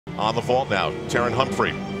on the vault now. Terin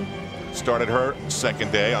Humphrey started her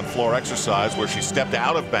second day on floor exercise where she stepped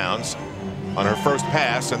out of bounds on her first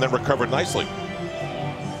pass and then recovered nicely.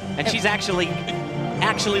 And she's actually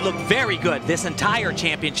looked very good this entire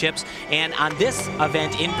championships, and on this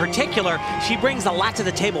event in particular, she brings a lot to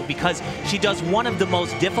the table because she does one of the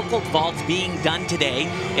most difficult vaults being done today.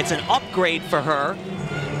 It's an upgrade for her,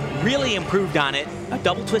 really improved on it, a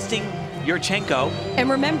double twisting Yurchenko.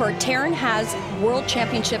 And remember, Terin has world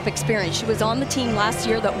championship experience. She was on the team last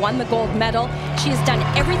year that won the gold medal. She has done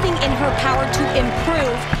everything in her power to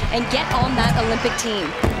improve and get on that Olympic team.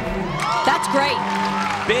 That's great.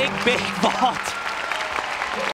 Big vault.